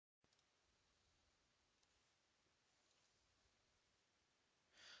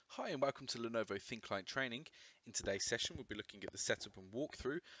Hi and welcome to Lenovo Thin Client Training. In today's session we'll be looking at the setup and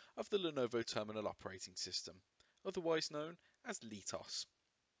walkthrough of the Lenovo Terminal Operating System, otherwise known as LeTOS.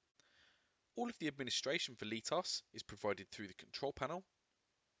 All of the administration for LeTOS is provided through the control panel.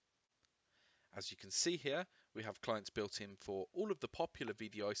 As you can see here, we have clients built in for all of the popular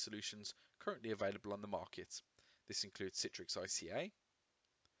VDI solutions currently available on the market. This includes Citrix ICA,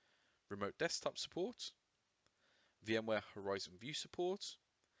 remote desktop support, VMware Horizon View support,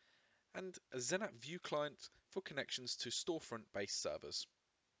 and a XenApp View client for connections to storefront-based servers.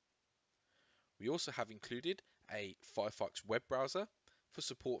 We also have included a Firefox web browser for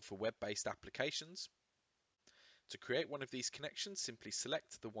support for web-based applications. To create one of these connections, simply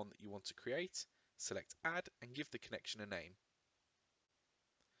select the one that you want to create, select Add, and give the connection a name.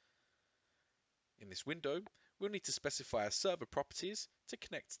 In this window, we'll need to specify our server properties to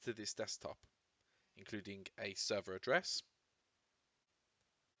connect to this desktop, including a server address,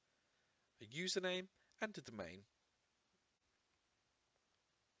 a username, and a domain.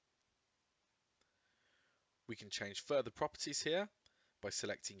 We can change further properties here by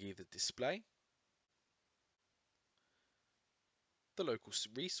selecting either Display, the local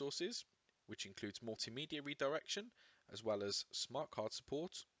resources, which includes multimedia redirection, as well as smart card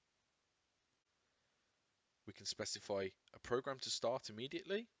support. We can specify a program to start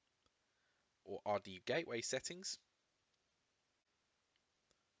immediately, or RD gateway settings,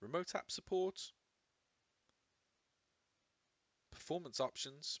 remote app support, performance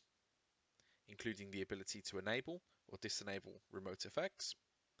options, including the ability to enable or disenable remote effects.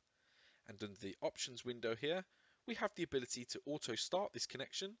 And under the options window here, we have the ability to auto start this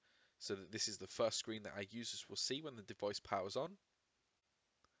connection so that this is the first screen that our users will see when the device powers on.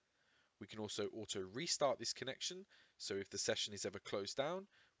 We can also auto restart this connection, so if the session is ever closed down,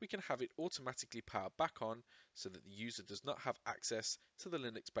 we can have it automatically power back on so that the user does not have access to the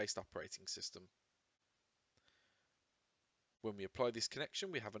Linux-based operating system. When we apply this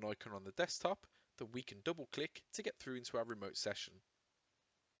connection, we have an icon on the desktop that we can double click to get through into our remote session.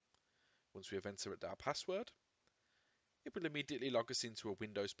 Once we have entered our password, it will immediately log us into a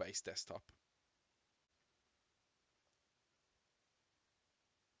Windows-based desktop.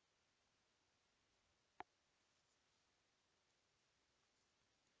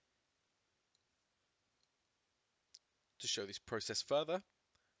 To show this process further,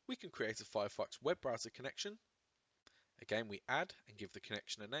 we can create a Firefox web browser connection. Again, we add and give the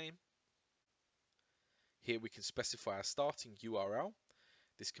connection a name. Here we can specify our starting URL.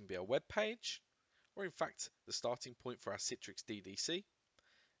 This can be a web page, or in fact, the starting point for our Citrix DDC.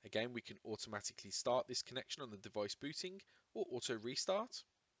 Again, we can automatically start this connection on the device booting or auto restart.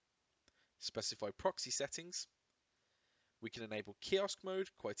 Specify proxy settings. We can enable kiosk mode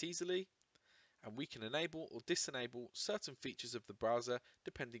quite easily, and we can enable or disable certain features of the browser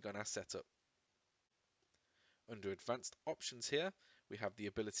depending on our setup. Under advanced options here, we have the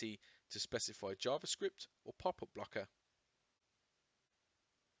ability to specify JavaScript or pop-up blocker.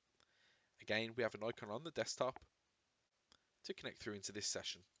 Again, we have an icon on the desktop to connect through into this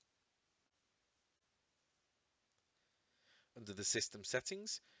session. Under the system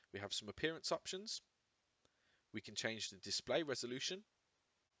settings, we have some appearance options. We can change the display resolution.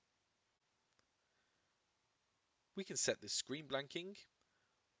 We can set the screen blanking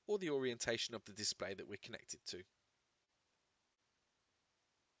or the orientation of the display that we're connected to.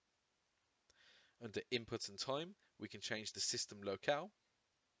 Under input and time, we can change the system locale.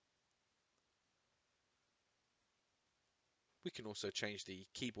 We can also change the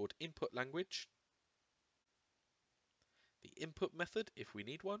keyboard input language, the input method if we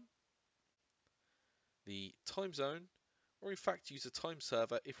need one, the time zone, or in fact use a time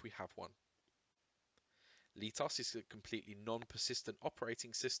server if we have one. LeTOS is a completely non-persistent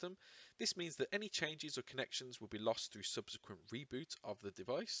operating system. This means that any changes or connections will be lost through subsequent reboot of the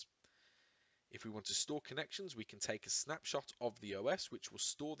device. If we want to store connections, we can take a snapshot of the OS, which will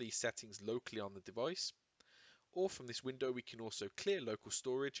store these settings locally on the device. Or from this window, we can also clear local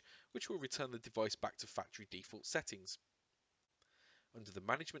storage, which will return the device back to factory default settings. Under the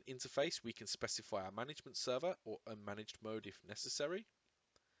management interface, we can specify our management server or unmanaged mode if necessary.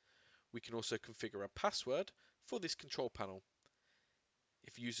 We can also configure a password for this control panel.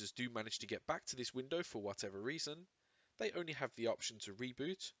 If users do manage to get back to this window for whatever reason, they only have the option to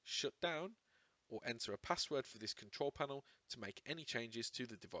reboot, shut down, or enter a password for this control panel to make any changes to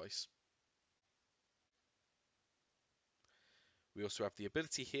the device. We also have the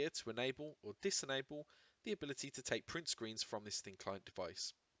ability here to enable or disable the ability to take print screens from this thin client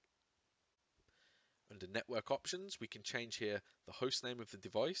device. Under network options, we can change here the host name of the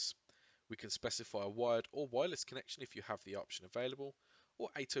device. We can specify a wired or wireless connection if you have the option available, or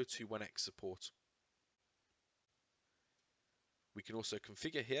 802.1x support. We can also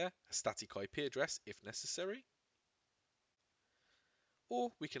configure here a static IP address if necessary,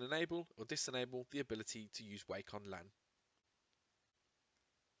 or we can enable or disable the ability to use Wake on LAN.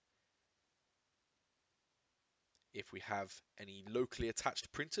 If we have any locally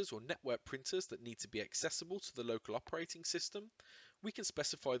attached printers or network printers that need to be accessible to the local operating system, we can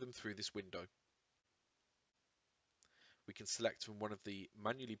specify them through this window. We can select from one of the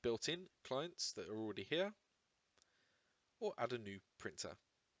manually built-in clients that are already here, or add a new printer.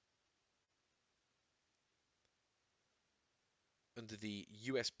 Under the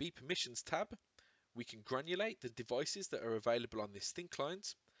USB Permissions tab, we can granulate the devices that are available on this thin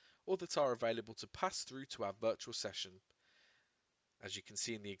client, or that are available to pass through to our virtual session. As you can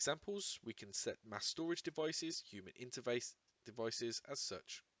see in the examples, we can set mass storage devices, human interface devices as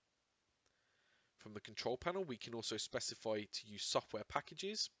such. From the control panel, we can also specify to use software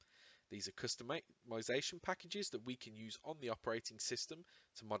packages. These are customization packages that we can use on the operating system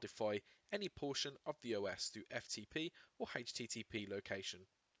to modify any portion of the OS through FTP or HTTP location.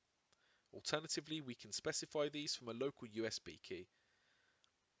 Alternatively, we can specify these from a local USB key.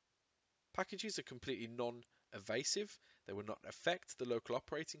 Packages are completely non-evasive. They will not affect the local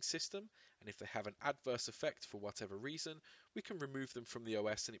operating system, and if they have an adverse effect for whatever reason, we can remove them from the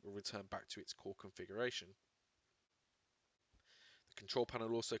OS and it will return back to its core configuration. The control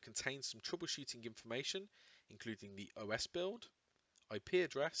panel also contains some troubleshooting information, including the OS build, IP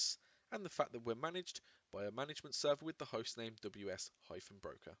address, and the fact that we're managed by a management server with the hostname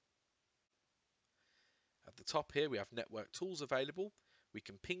ws-broker. At the top here we have network tools available. We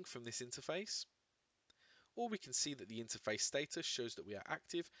can ping from this interface, or we can see that the interface status shows that we are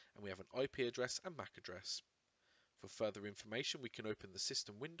active and we have an IP address and MAC address. For further information, we can open the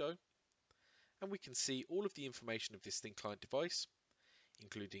system window and we can see all of the information of this thin client device,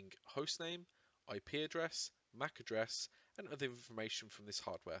 including hostname, IP address, MAC address, and other information from this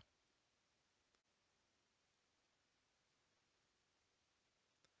hardware.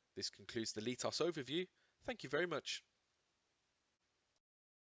 This concludes the LeTOS overview. Thank you very much.